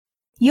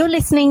You're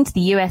listening to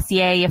the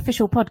USEA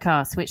official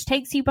podcast, which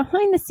takes you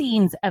behind the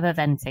scenes of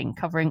eventing,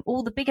 covering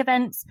all the big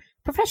events,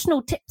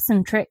 professional tips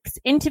and tricks,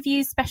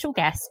 interviews, special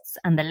guests,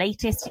 and the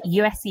latest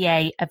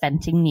USEA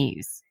eventing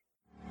news.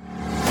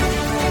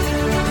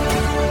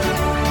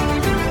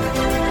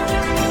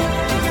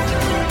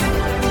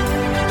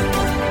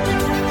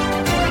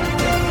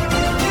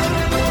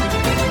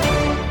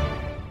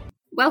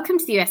 Welcome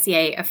to the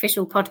USEA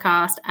official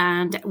podcast,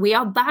 and we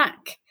are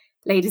back,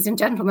 ladies and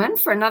gentlemen,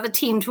 for another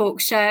Team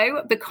Talk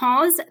show,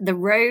 because the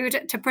road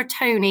to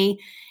Protoni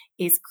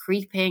is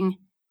creeping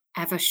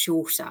ever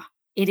shorter.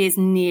 It is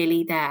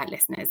nearly there,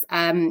 listeners.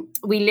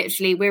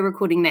 We're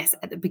recording this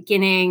at the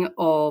beginning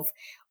of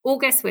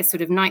August. We're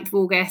sort of 9th of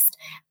August.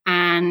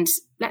 And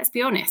let's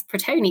be honest,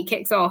 Protoni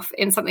kicks off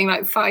in something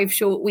like 5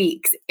 short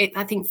weeks.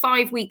 I think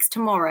 5 weeks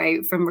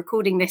tomorrow from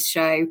recording this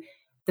show,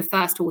 the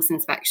first horse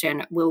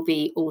inspection will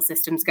be all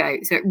systems go.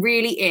 So it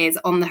really is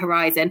on the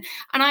horizon.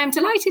 And I am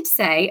delighted to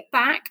say,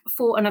 back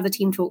for another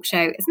Team Talk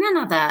show is none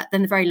other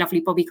than the very lovely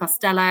Bobby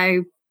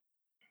Costello.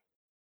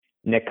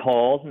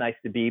 Nicole, nice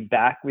to be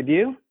back with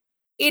you.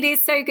 It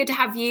is so good to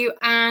have you.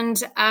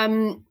 And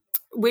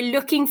we're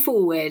looking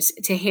forward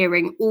to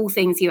hearing all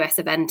things US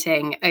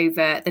eventing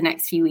over the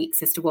next few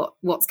weeks as to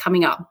what's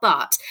coming up.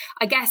 But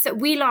I guess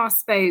we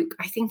last spoke,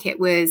 I think it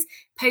was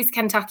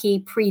post-Kentucky,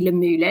 pre-Le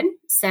Moulin,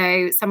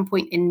 so some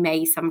point in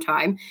May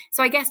sometime.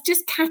 So I guess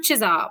just catch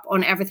us up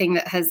on everything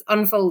that has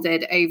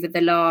unfolded over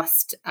the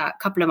last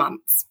couple of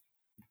months.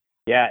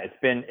 Yeah, it's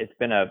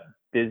been a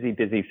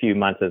busy few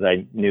months, as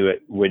I knew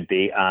it would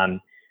be.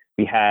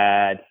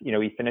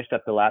 We finished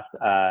up the last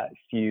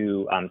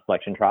few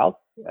selection trials,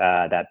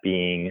 that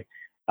being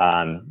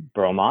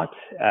Bromont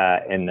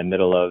in the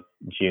middle of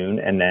June,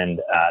 and then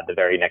the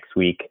very next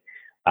week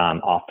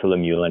off to Le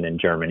Moulin in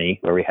Germany,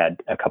 where we had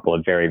a couple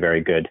of very,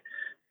 very good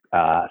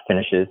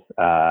finishes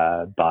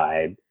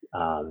by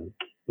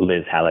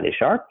Liz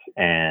Halliday-Sharp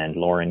and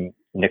Lauren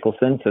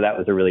Nicholson. So that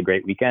was a really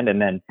great weekend.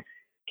 And then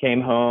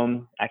came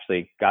home,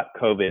 actually got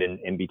COVID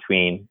in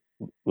between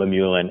Le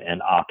Moulin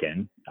and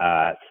Aachen.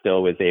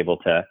 Still was able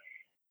to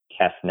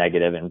test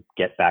negative and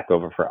get back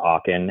over for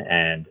Aachen.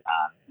 And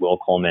Will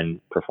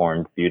Coleman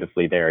performed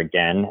beautifully there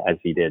again, as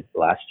he did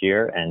last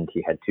year. And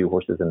he had 2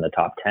 horses in the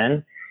top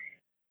 10.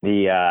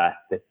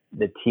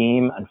 The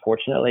team,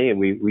 unfortunately,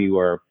 we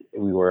were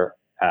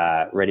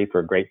ready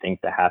for great things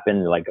to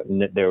happen. Like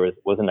there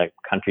wasn't a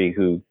country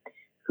who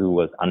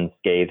was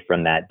unscathed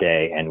from that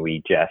day, and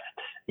we just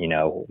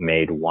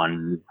made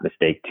one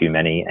mistake too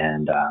many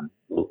and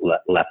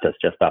left us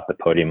just off the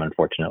podium,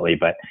 unfortunately.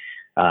 But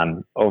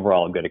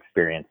overall, a good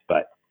experience.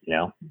 But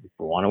if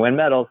we want to win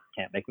medals,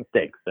 can't make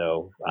mistakes.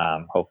 So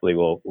hopefully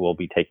we'll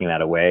be taking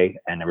that away,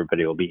 and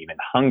everybody will be even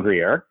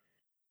hungrier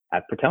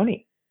at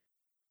Protoni.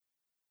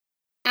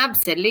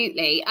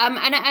 Absolutely. And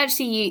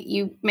actually,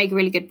 you make a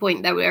really good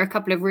point. There were a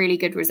couple of really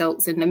good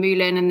results in the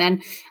Moulin, and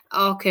then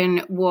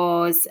Aachen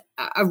was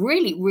a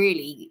really,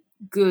 really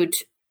good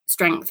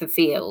strength of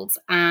fields.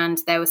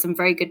 And there were some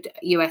very good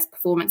US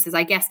performances,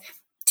 I guess,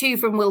 2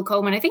 from Will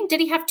Coleman. I think, did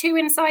he have 2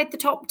 inside the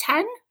top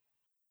 10?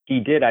 He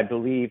did, I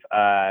believe.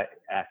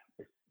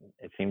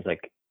 It seems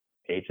like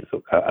ages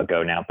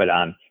ago now. But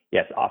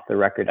yes, off the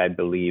record, I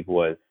believe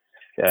was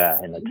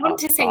in the top 5. I want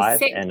to say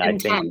 6th and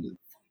 10th.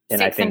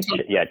 And I think,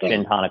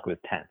 Chin Tonic was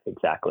 10th,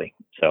 exactly.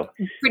 So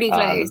pretty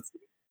close.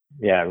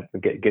 Yeah,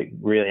 good,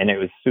 really, and it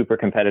was super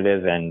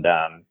competitive and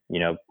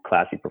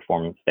classy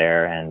performance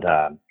there, and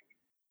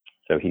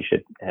so he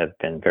should have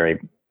been very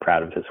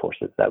proud of his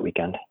horses that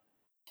weekend.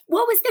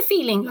 What was the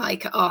feeling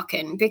like at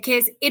Aachen?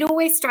 Because it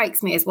always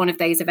strikes me as one of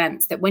those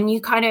events that when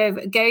you kind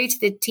of go to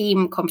the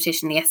team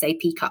competition, the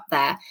SAP Cup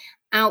there,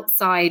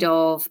 outside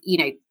of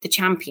the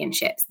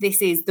championships,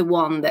 this is the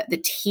one that the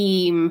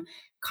team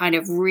kind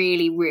of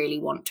really, really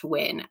want to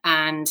win.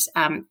 And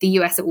the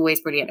US are always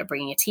brilliant at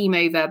bringing a team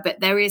over, but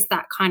there is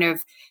that kind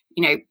of,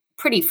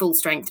 pretty full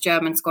strength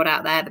German squad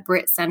out there. The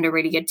Brits send a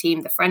really good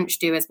team. The French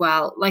do as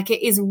well. Like,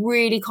 it is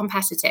really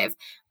competitive.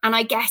 And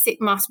I guess it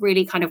must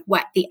really kind of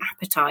whet the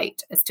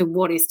appetite as to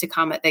what is to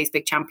come at those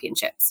big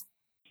championships.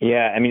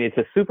 Yeah. I mean, it's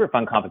a super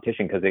fun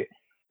competition because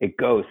it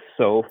goes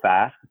so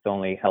fast. It's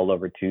only held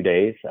over 2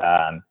 days.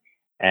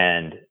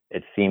 And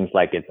it seems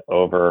like it's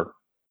over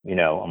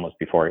almost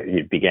before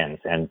it begins.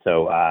 And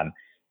so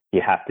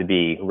you have to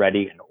be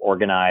ready and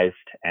organized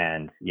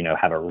and,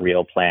 have a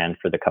real plan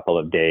for the couple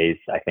of days.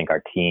 I think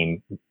our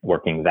team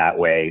working that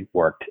way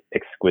worked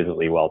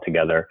exquisitely well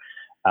together.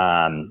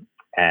 And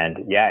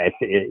yeah,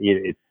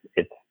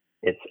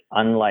 it's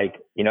unlike,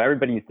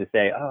 everybody used to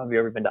say, oh, have you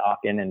ever been to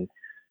Aachen? And,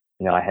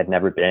 I had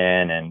never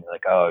been, and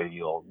like, oh,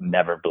 you'll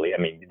never believe,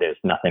 there's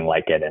nothing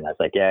like it. And I was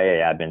like,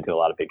 yeah, I've been to a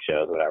lot of big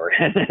shows, whatever.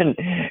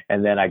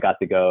 And then I got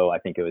to go, I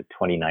think it was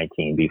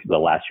 2019, the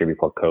last year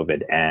before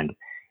COVID. And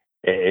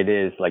it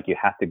is like, you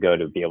have to go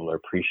to be able to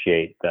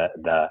appreciate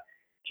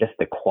just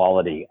the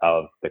quality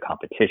of the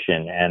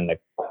competition and the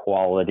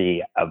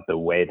quality of the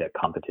way that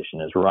competition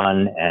is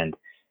run. And,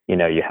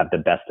 you have the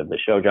best of the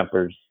show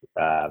jumpers,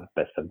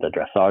 best of the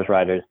dressage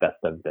riders, best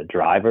of the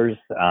drivers.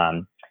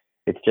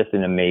 It's just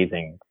an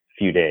amazing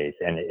few days,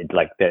 and it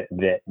like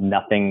the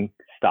nothing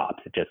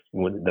stops. It just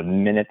the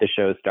minute the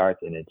show starts,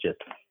 and it's just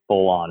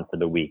full on for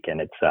the week,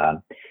 and it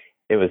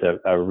was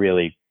a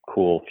really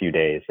cool few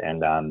days,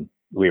 and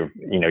we were,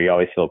 you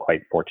always feel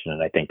quite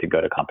fortunate, I think, to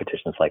go to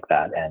competitions like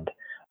that, and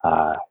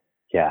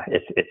yeah,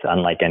 it's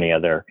unlike any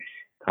other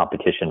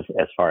competitions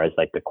as far as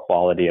like the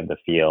quality of the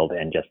field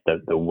and just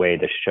the way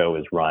the show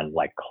is run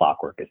like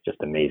clockwork is just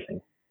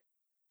amazing.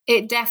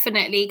 It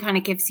definitely kind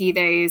of gives you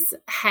those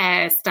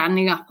hairs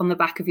standing up on the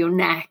back of your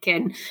neck.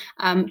 And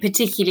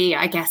particularly,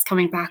 I guess,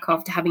 coming back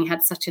after having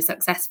had such a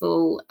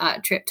successful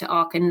trip to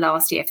Aachen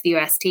last year for the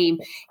US team,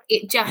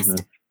 it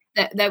just,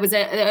 there was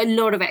a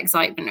lot of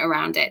excitement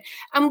around it.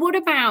 And what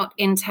about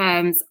in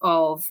terms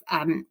of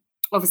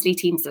obviously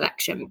team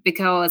selection,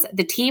 because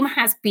the team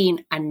has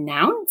been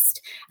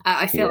announced.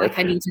 I feel like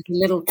I needed a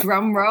little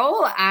drum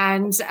roll,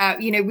 and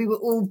we were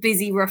all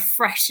busy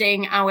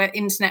refreshing our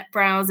internet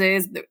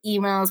browsers. The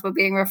emails were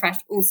being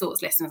refreshed, all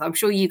sorts, listeners. I'm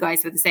sure you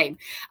guys were the same.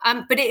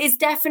 But it is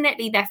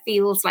definitely, there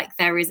feels like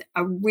there is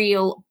a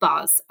real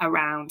buzz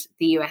around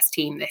the US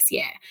team this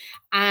year,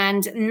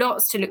 and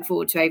lots to look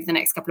forward to over the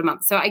next couple of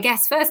months. So I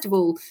guess, first of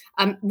all,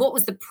 what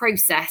was the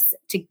process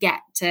to get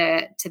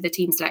to the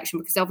team selection?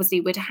 Because obviously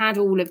we'd had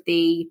all of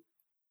the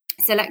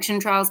selection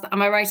trials, but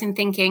am I right in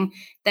thinking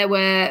there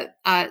were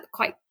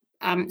quite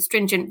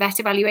stringent vet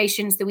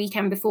evaluations the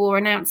weekend before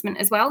announcement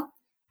as well?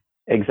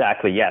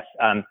 Exactly, yes.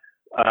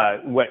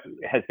 What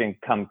has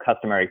become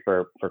customary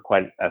for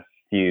quite a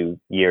few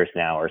years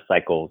now, or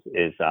cycles,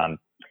 is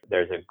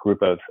there's a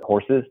group of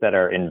horses that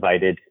are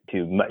invited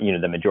to,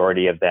 the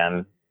majority of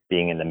them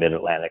being in the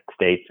Mid-Atlantic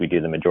states. We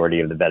do the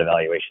majority of the vet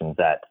evaluations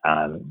at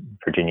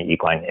Virginia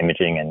Equine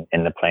Imaging and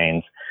in the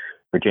Plains,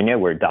 Virginia,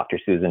 where Dr.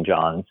 Susan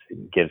Johns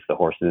gives the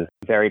horses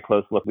very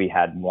close look. We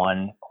had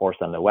one horse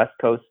on the West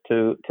Coast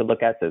to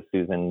look at. So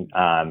Susan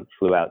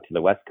flew out to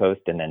the West Coast,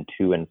 and then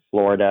 2 in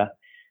Florida,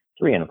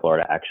 3 in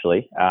Florida,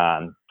 actually.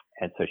 And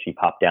so she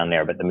popped down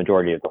there, but the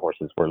majority of the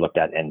horses were looked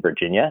at in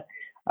Virginia.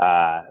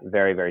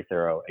 Very, very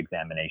thorough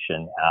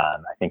examination.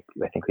 I think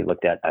we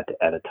looked at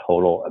a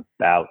total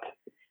about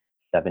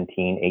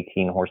 17,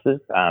 18 horses.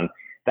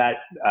 That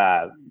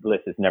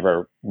list is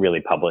never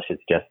really published.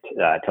 It's just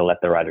to let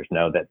the riders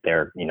know that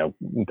they're,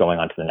 going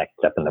on to the next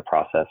step in the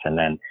process. And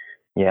then,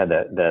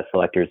 the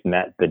selectors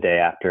met the day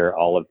after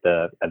all of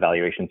the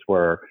evaluations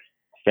were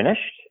finished,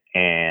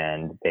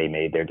 and they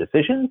made their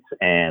decisions.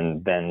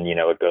 And then,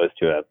 it goes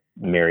to a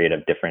myriad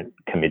of different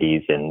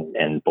committees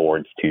and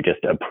boards to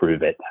just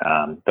approve it,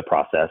 the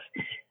process.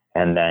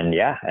 And then,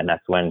 and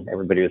that's when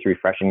everybody was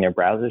refreshing their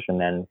browsers. And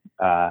then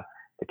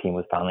the team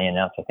was finally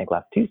announced, I think,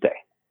 last Tuesday.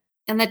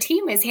 And the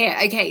team is here.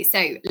 Okay,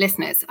 so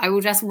listeners, I will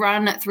just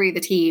run through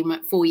the team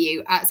for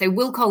you. So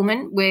Will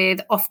Coleman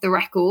with Off the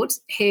Record,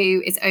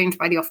 who is owned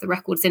by the Off the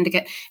Record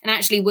Syndicate. And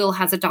actually, Will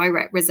has a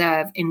direct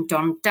reserve in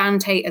Don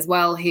Dante as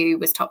well, who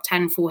was top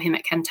 10 for him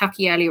at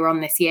Kentucky earlier on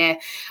this year.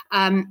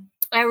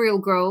 Ariel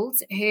Grold,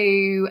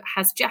 who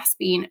has just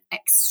been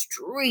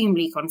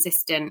extremely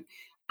consistent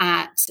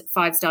at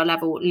 5-star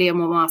level.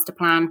 Leomore Master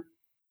Plan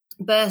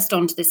burst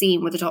onto the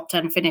scene with a top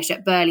 10 finish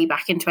at Burghley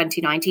back in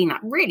 2019,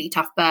 that really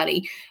tough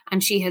Burghley,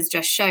 and she has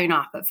just shown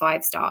up at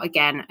 5-star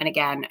again and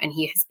again, and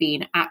he has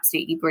been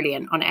absolutely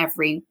brilliant on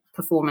every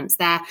performance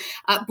there.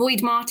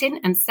 Boyd Martin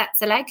and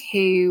Setzeleg,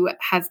 who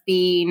have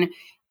been,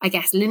 I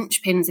guess,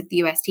 linchpins of the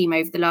US team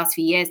over the last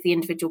few years, the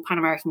individual Pan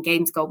American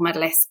Games gold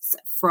medalists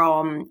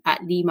from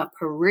Lima,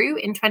 Peru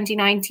in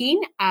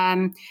 2019,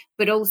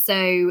 but also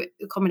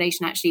a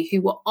combination actually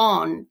who were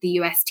on the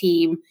US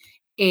team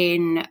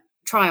in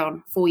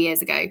Tryon 4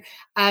 years ago.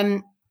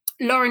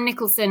 Lauren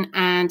Nicholson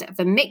and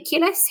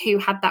Vermiculus, who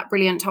had that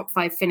brilliant top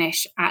 5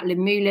 finish at Le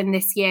Moulin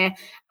this year,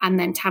 and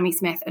then Tammy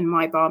Smith and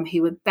Mybarm,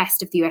 who were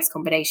best of the US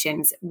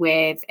combinations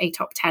with a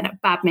top 10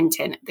 at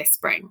Badminton this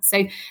spring.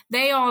 So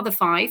they are the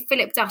 5.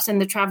 Philip Dutton,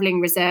 the travelling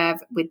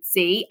reserve with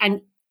Z,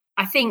 and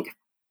I think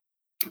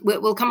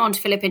we'll come on to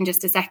Philip in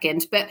just a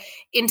second. But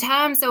in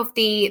terms of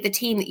the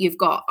team that you've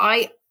got,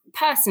 I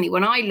personally,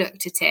 when I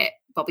looked at it,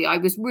 Bobby, I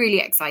was really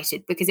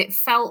excited because it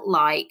felt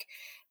like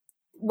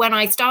when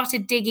I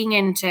started digging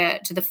into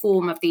the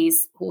form of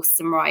these horses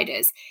and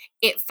riders,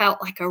 it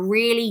felt like a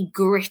really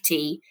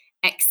gritty,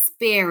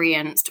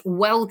 experienced,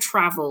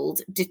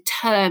 well-traveled,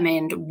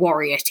 determined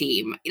warrior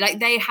team. Like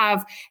they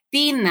have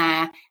been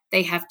there,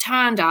 they have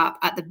turned up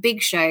at the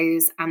big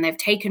shows, and they've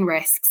taken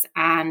risks.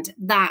 And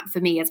that,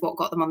 for me, is what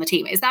got them on the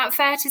team. Is that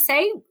fair to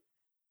say?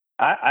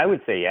 I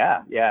would say,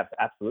 yeah,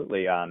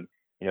 absolutely. A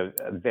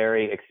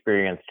very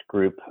experienced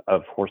group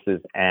of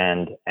horses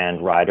and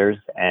riders.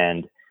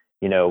 And,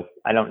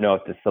 I don't know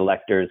if the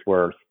selectors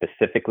were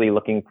specifically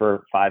looking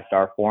for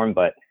 5-star form,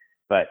 but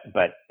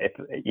if,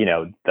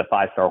 the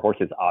 5-star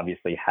horses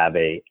obviously have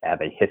a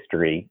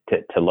history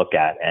to look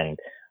at, and,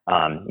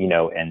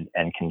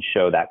 and can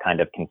show that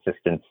kind of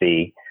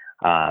consistency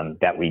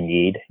that we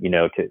need,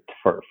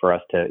 for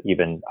us to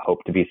even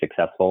hope to be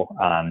successful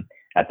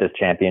at this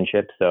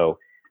championship. So,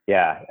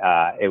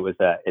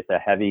 it's a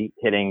heavy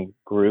hitting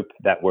group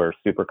that we're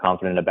super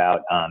confident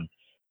about.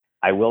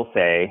 I will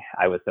say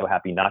I was so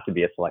happy not to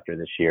be a selector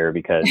this year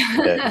because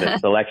the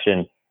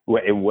selection,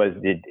 it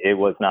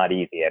was not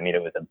easy. I mean,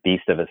 it was a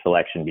beast of a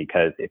selection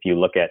because if you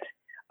look at,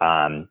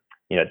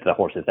 the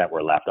horses that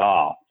were left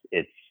off,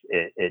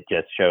 it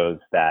just shows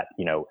that,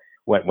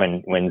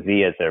 when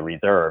Z is a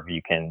reserve,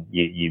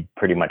 you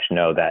pretty much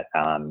know that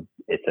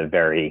it's a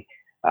very,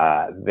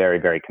 very,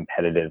 very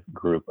competitive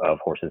group of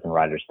horses and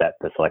riders that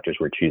the selectors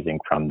were choosing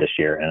from this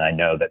year. And I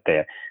know that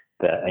there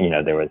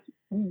was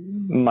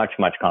much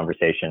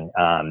conversation,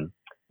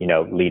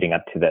 leading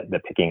up to the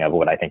picking of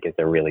what I think is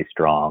a really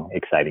strong,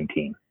 exciting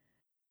team.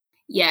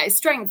 Yeah, it's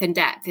strength and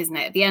depth, isn't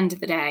it, at the end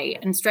of the day?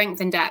 And strength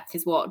and depth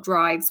is what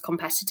drives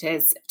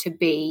competitors to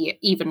be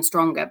even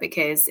stronger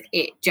because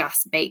it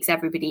just makes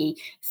everybody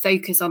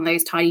focus on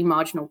those tiny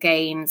marginal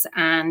gains.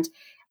 And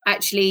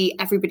actually,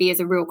 everybody is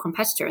a real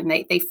competitor and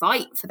they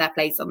fight for their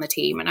place on the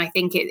team. And I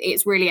think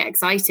it's really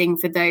exciting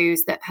for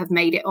those that have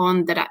made it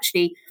on that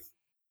actually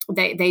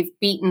they've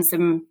beaten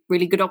some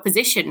really good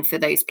opposition for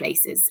those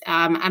places.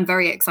 And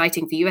very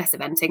exciting for US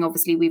eventing.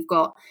 Obviously, we've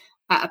got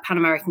a Pan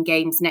American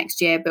Games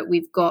next year, but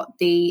we've got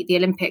the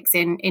Olympics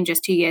in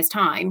just 2 years'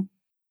 time,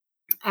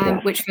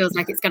 which feels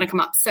like it's going to come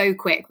up so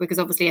quick because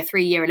obviously a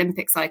 3-year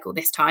Olympic cycle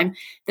this time,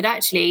 that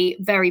actually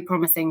very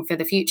promising for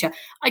the future.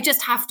 I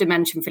just have to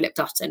mention Philip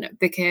Dutton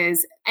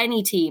because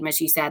any team,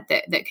 as you said,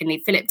 that can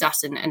leave Philip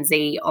Dutton and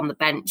Z on the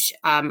bench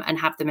and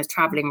have them as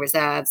travelling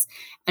reserves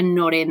and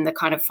not in the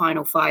kind of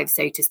final five,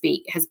 so to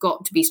speak, has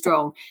got to be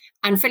strong.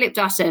 And Philip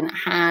Dutton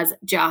has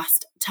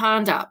just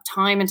turned up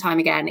time and time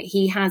again.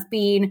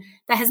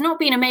 There has not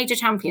been a major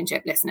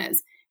championship,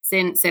 listeners,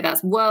 so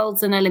that's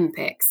Worlds and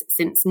Olympics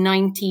since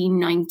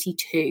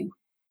 1992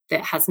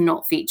 that has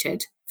not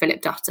featured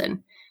Philip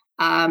Dutton.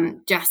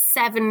 Just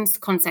 7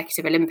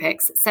 consecutive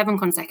Olympics, 7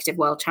 consecutive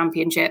World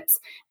Championships,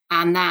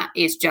 and that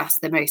is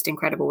just the most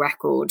incredible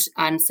record.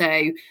 And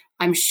so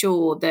I'm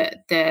sure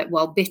that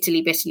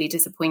bitterly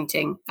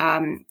disappointing,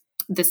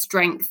 the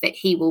strength that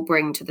he will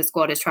bring to the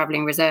squad as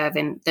travelling reserve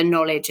and the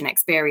knowledge and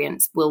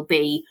experience will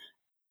be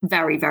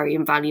very, very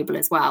invaluable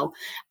as well.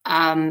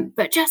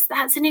 But just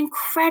that's an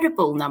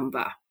incredible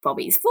number,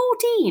 Bobby. It's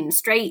 14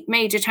 straight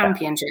major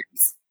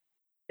championships.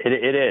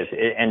 It is.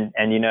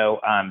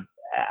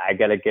 I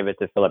got to give it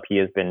to Philip. He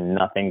has been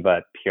nothing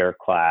but pure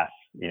class.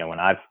 When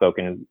I've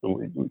spoken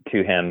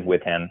to him,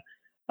 with him,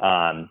 he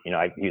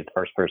was the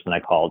first person I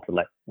called to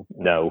let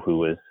know who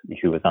was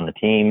on the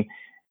team.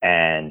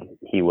 And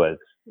he was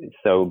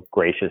so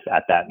gracious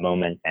at that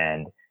moment.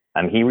 And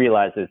he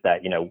realizes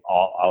that,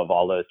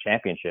 all those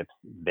championships,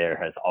 there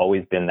has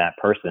always been that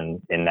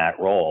person in that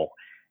role.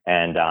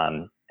 And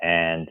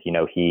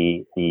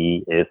he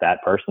is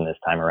that person this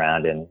time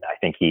around. And I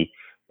think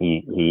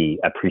he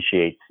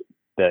appreciates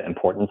the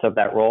importance of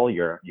that role.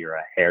 You're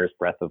a hair's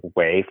breadth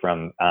away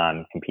from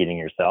competing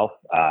yourself.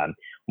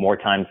 More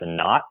times than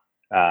not,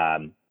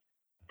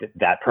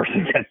 that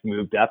person gets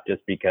moved up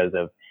just because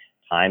of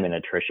time and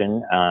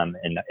attrition.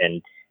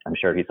 And I'm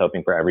sure he's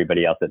hoping for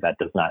everybody else that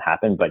does not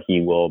happen, but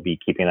he will be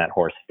keeping that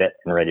horse fit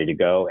and ready to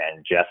go,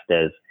 and just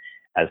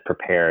as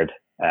prepared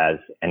as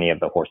any of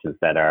the horses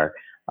that are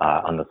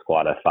on the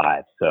squad of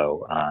 5.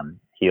 So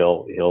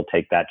he'll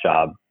take that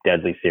job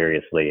deadly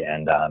seriously,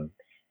 and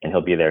he'll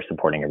be there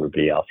supporting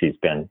everybody else. He's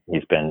been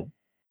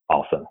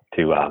awesome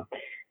to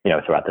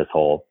throughout this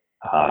whole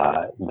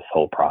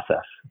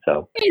process.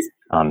 So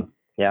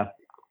yeah,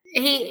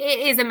 he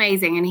is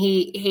amazing, and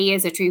he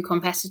is a true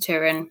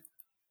competitor.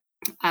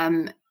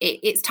 And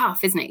it's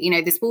tough, isn't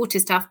it? The sport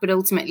is tough, but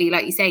ultimately,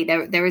 like you say,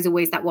 there is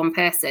always that one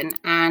person,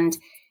 and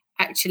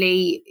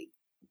actually,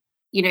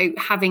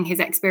 having his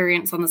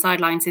experience on the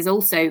sidelines is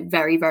also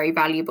very, very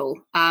valuable.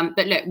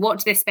 But look,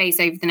 watch this space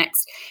over the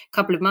next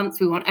couple of months.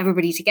 We want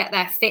everybody to get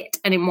there fit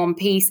and in one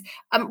piece.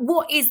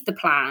 What is the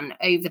plan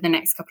over the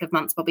next couple of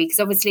months, Bobby? Because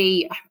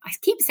obviously, I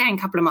keep saying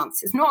couple of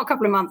months. It's not a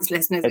couple of months,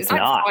 listeners. It's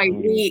like not. 5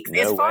 weeks.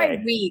 It's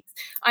 5 weeks.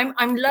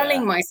 I'm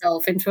lulling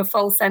myself into a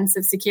false sense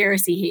of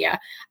security here.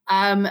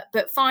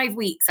 But 5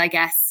 weeks, I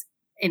guess,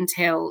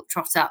 until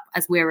Trot Up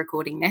as we're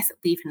recording this.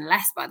 It'll be even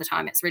less by the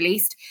time it's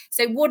released.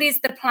 So what is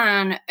the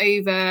plan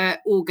over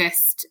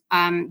August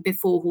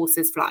before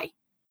horses fly?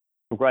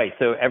 Right.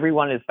 So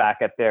everyone is back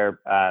at their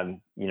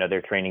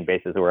training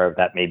bases or wherever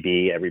that may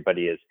be.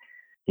 Everybody is,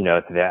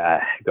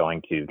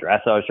 going to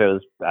dressage shows,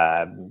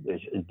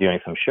 doing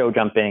some show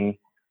jumping.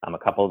 A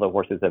couple of the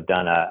horses have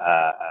done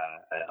a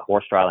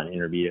horse trial, an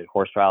intermediate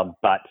horse trial,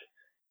 but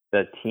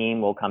the team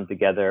will come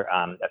together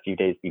a few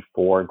days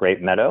before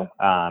Great Meadow.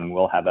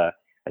 We'll have a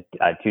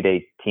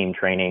 2-day team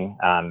training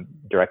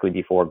directly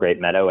before Great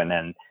Meadow, and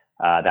then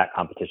that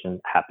competition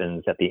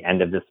happens at the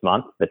end of this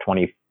month, the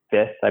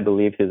 25th, I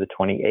believe, to the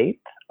 28th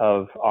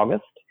of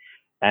August,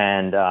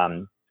 and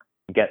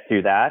get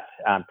through that.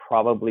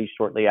 Probably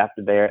shortly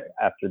after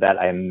that,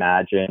 I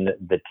imagine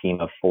the team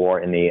of 4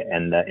 and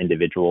the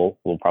individual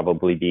will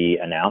probably be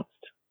announced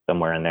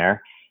somewhere in there,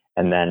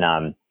 and then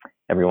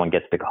everyone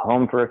gets to go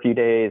home for a few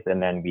days,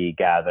 and then we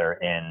gather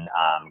in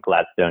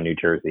Gladstone, New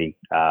Jersey,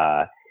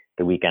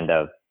 the weekend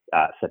of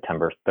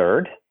September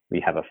 3rd. We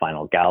have a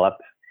final gallop,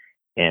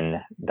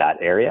 in that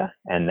area,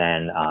 and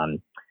then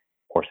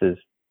horses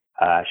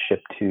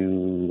shipped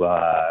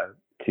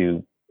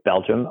to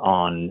Belgium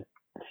on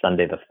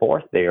Sunday the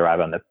 4th. They arrive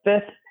on the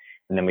 5th,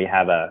 and then we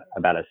have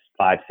about a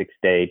 5-6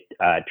 day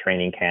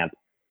training camp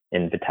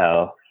in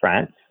Vittel,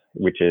 France,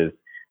 which is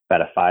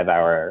about a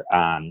 5-hour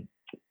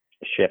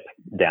ship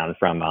down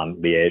from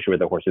Liège, where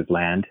the horses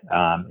land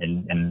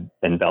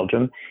in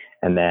Belgium,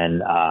 and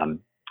then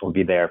we'll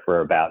be there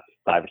for about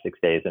 5 or 6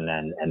 days, and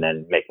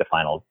then make the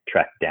final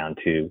trek down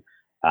to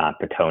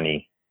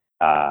Petone,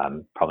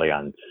 probably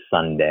on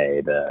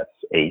Sunday the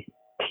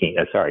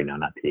 18th. Sorry, no,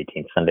 not the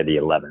 18th. Sunday the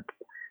 11th,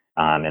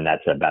 and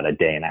that's about a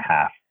day and a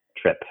half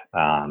trip.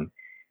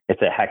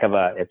 It's a heck of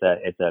a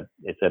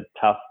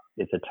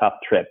it's a tough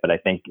trip, but I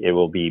think it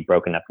will be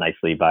broken up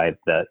nicely by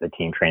the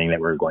team training that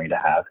we're going to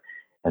have.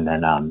 And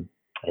then, and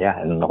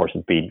then the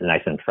horses be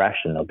nice and fresh,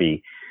 and they'll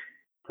be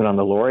put on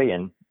the lorry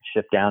and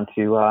shipped down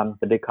to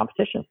the big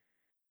competition.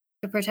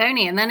 The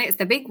Protoni, and then it's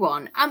the big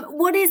one.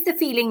 What is the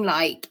feeling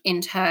like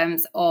in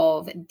terms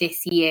of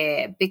this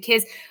year?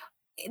 Because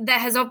there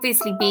has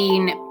obviously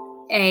been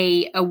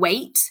a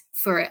wait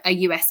for a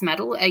US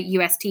medal. A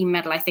US team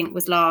medal, I think,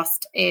 was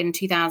last in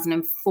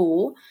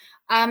 2004.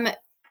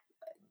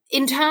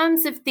 In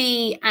terms of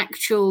the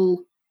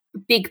actual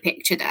big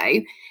picture,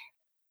 though,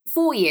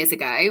 4 years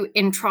ago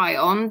in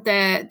Tryon,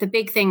 the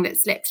big thing that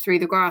slipped through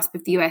the grasp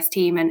of the US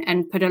team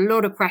and put a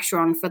lot of pressure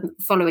on for the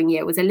following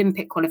year was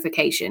Olympic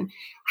qualification.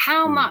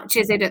 How much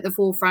is it at the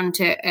forefront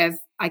of,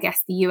 I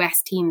guess, the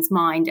US team's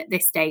mind at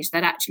this stage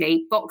that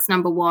actually box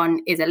number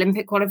 1 is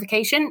Olympic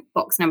qualification,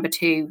 box number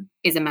 2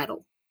 is a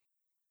medal?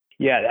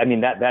 Yeah, I mean,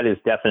 that is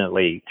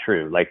definitely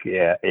true. Like,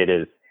 it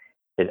is.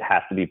 It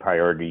has to be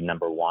priority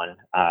number 1,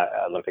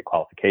 Olympic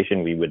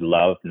qualification. We would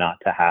love not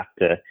to have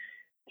to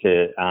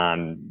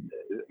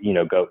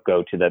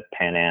go to the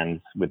Pan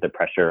Ams with the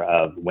pressure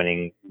of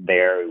winning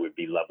there. It would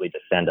be lovely to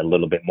send a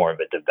little bit more of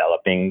a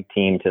developing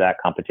team to that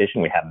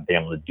competition. We haven't been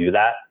able to do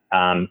that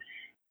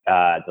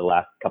the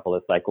last couple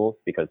of cycles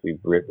because we've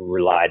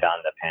relied on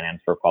the Pan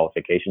Ams for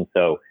qualification.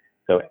 So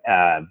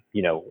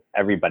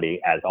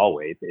everybody, as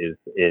always,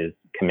 is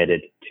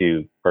committed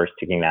to first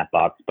ticking that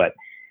box, but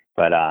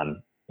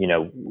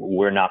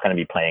we're not going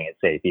to be playing it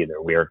safe either.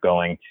 We are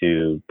going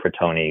to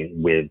Protoni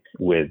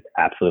with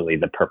absolutely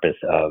the purpose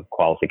of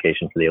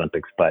qualification for the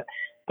Olympics, but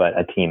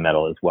a team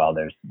medal as well.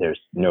 There's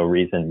no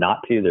reason not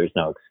to. There's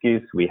no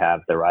excuse. We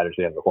have the riders,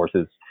 we have the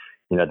horses.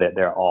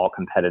 They're all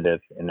competitive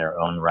in their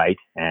own right,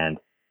 and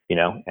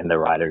the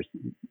riders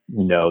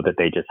know that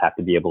they just have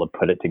to be able to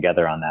put it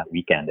together on that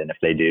weekend. And if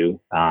they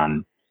do,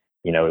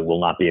 it will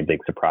not be a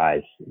big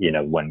surprise,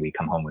 when we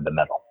come home with the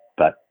medal.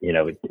 But,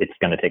 it's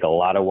going to take a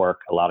lot of work,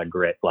 a lot of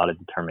grit, a lot of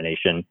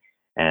determination.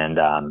 And,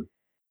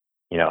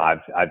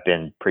 I've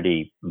been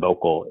pretty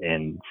vocal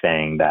in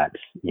saying that,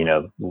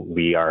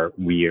 we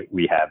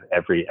have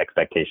every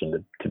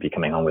expectation to be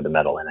coming home with a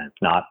medal. And if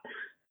not,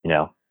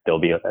 there'll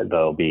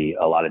be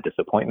a lot of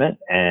disappointment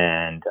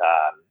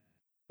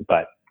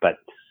but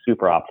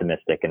super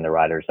optimistic. And the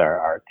riders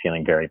are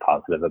feeling very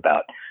positive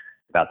about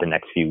the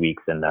next few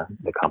weeks in the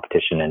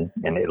competition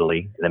in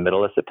Italy in the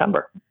middle of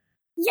September.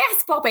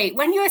 Yes, Bobby.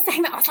 When you were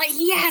saying that, I was like,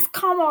 yes,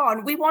 come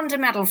on. We want a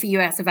medal for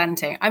US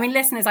eventing. I mean,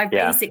 listeners, I've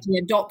basically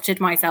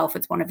adopted myself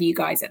as one of you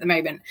guys at the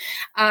moment.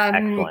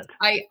 Excellent.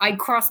 I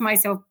cross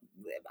myself.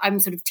 I'm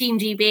sort of Team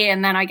GB,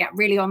 and then I get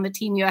really on the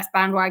Team US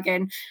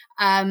bandwagon.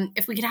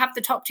 If we could have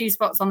the top 2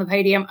 spots on the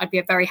podium, I'd be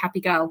a very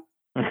happy girl.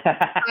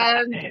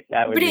 That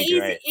would be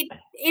great.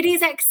 It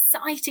is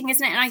exciting,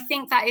 isn't it? And I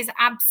think that is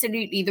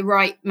absolutely the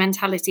right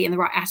mentality and the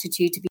right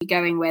attitude to be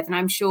going with. And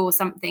I'm sure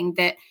something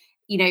that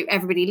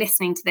everybody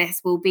listening to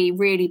this will be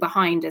really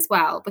behind as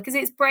well, because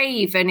it's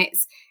brave and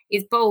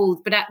it's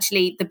bold, but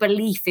actually the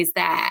belief is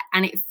there,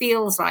 and it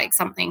feels like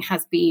something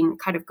has been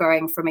kind of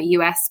growing from a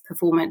US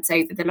performance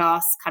over the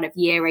last kind of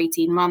year,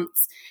 18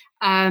 months.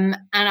 And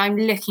I'm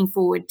looking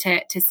forward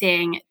to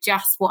seeing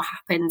just what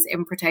happens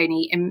in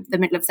Protoni in the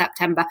middle of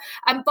September.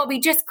 Bobby,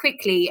 just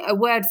quickly, a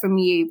word from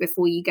you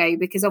before you go,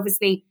 because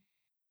obviously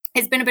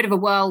it's been a bit of a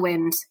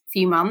whirlwind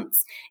few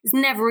months. It's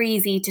never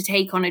easy to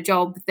take on a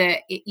job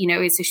that,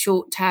 is a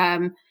short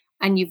term,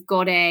 and you've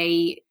got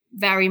a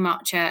very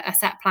much a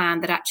set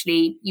plan that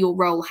actually your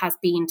role has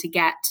been to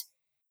get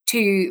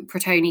to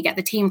Protoni, get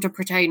the team to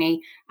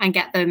Protoni and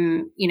get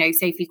them,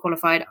 safely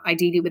qualified,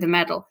 ideally with a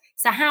medal.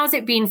 So how's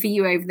it been for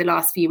you over the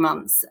last few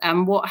months?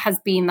 What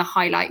has been the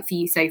highlight for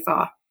you so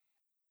far?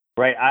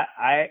 Right.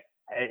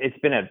 It's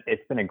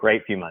been a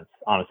great few months.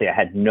 Honestly, I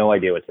had no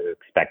idea what to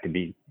expect, to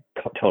be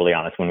totally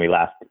honest. When we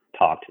last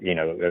talked,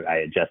 I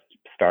had just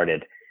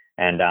started,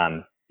 and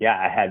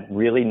I had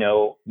really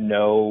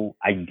no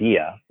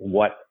idea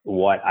what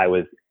I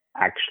was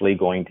actually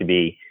going to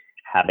be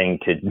having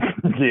to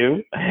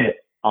do.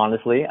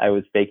 Honestly, I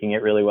was faking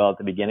it really well at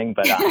the beginning,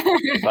 but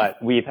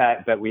we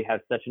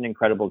have such an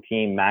incredible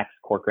team. Max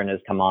Corcoran has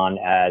come on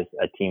as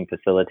a team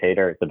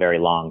facilitator. It's a very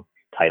long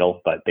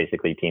title, but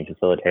basically team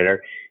facilitator.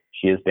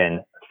 She has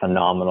been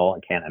phenomenal. I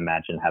can't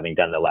imagine having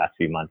done the last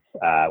few months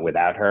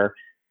without her.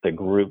 The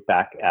group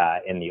back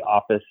in the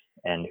office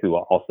and who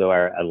also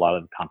are at a lot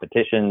of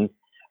competitions.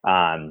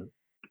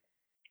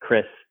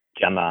 Chris,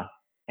 Gemma,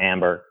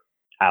 Amber,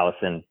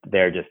 Allison,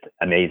 they're just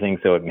amazing.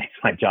 So it makes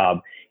my job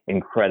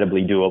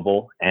incredibly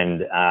doable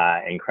and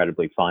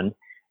incredibly fun.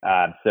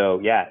 So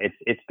yeah,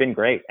 it's been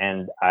great.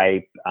 And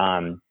I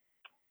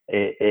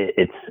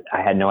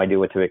had no idea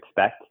what to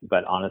expect,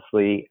 but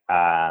honestly,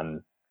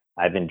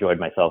 I've enjoyed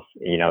myself,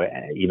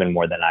 even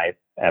more than I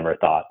ever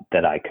thought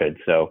that I could.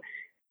 So,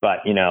 but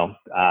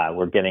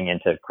we're getting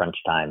into crunch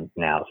time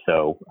now.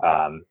 So,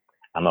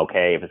 I'm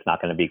okay if it's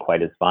not going to be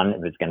quite as fun,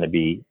 if it's going to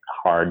be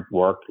hard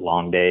work,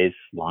 long days,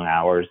 long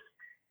hours,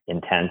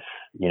 intense,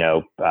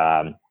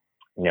 an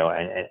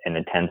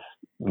intense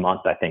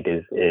month, I think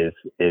is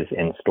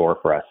in store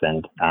for us.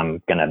 And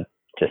I'm going to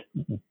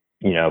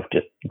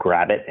just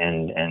grab it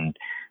and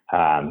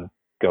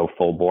go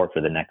full bore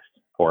for the next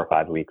 4 or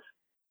 5 weeks.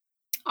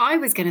 I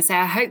was going to say,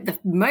 I hope the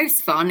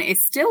most fun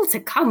is still to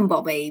come,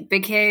 Bobby,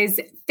 because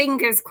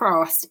fingers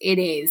crossed it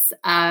is.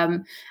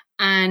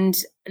 And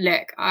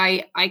look,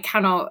 I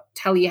cannot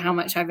tell you how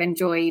much I've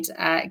enjoyed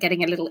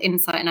getting a little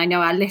insight, and I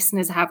know our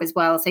listeners have as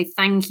well. So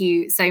thank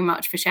you so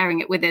much for sharing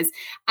it with us.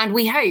 And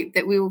we hope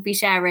that we will be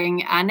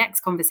sharing our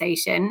next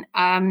conversation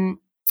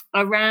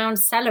around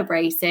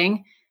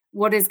celebrating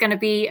what is going to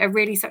be a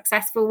really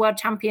successful World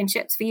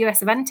Championships for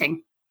US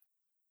eventing.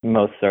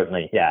 Most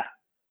certainly, yeah.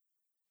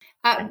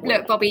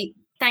 Look, Bobby,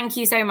 thank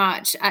you so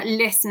much.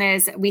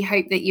 Listeners, we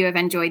hope that you have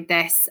enjoyed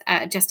this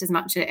just as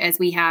much as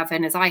we have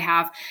and as I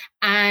have.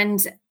 And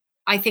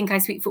I think I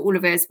speak for all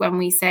of us when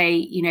we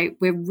say,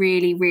 we're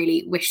really,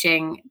 really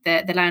wishing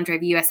the Land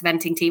Rover US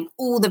eventing team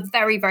all the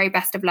very, very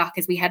best of luck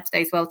as we head to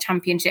those World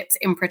Championships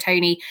in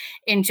Protoni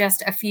in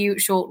just a few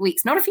short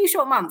weeks, not a few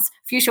short months,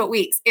 a few short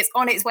weeks. It's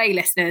on its way,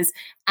 listeners.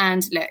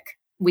 And look,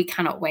 we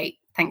cannot wait.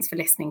 Thanks for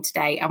listening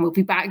today. And we'll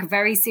be back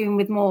very soon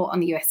with more on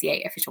the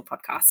USCA official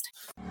podcast.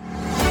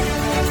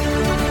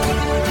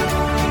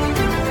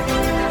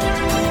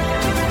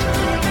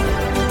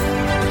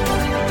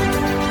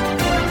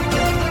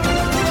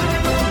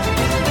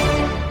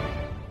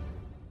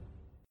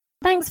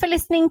 Thanks for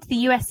listening to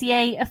the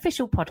USCA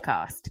official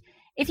podcast.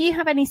 If you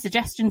have any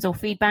suggestions or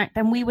feedback,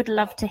 then we would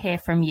love to hear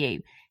from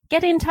you.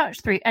 Get in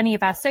touch through any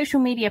of our social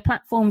media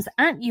platforms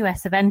at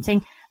US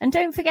Eventing, and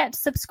don't forget to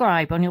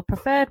subscribe on your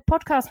preferred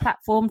podcast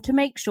platform to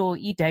make sure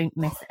you don't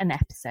miss an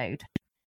episode.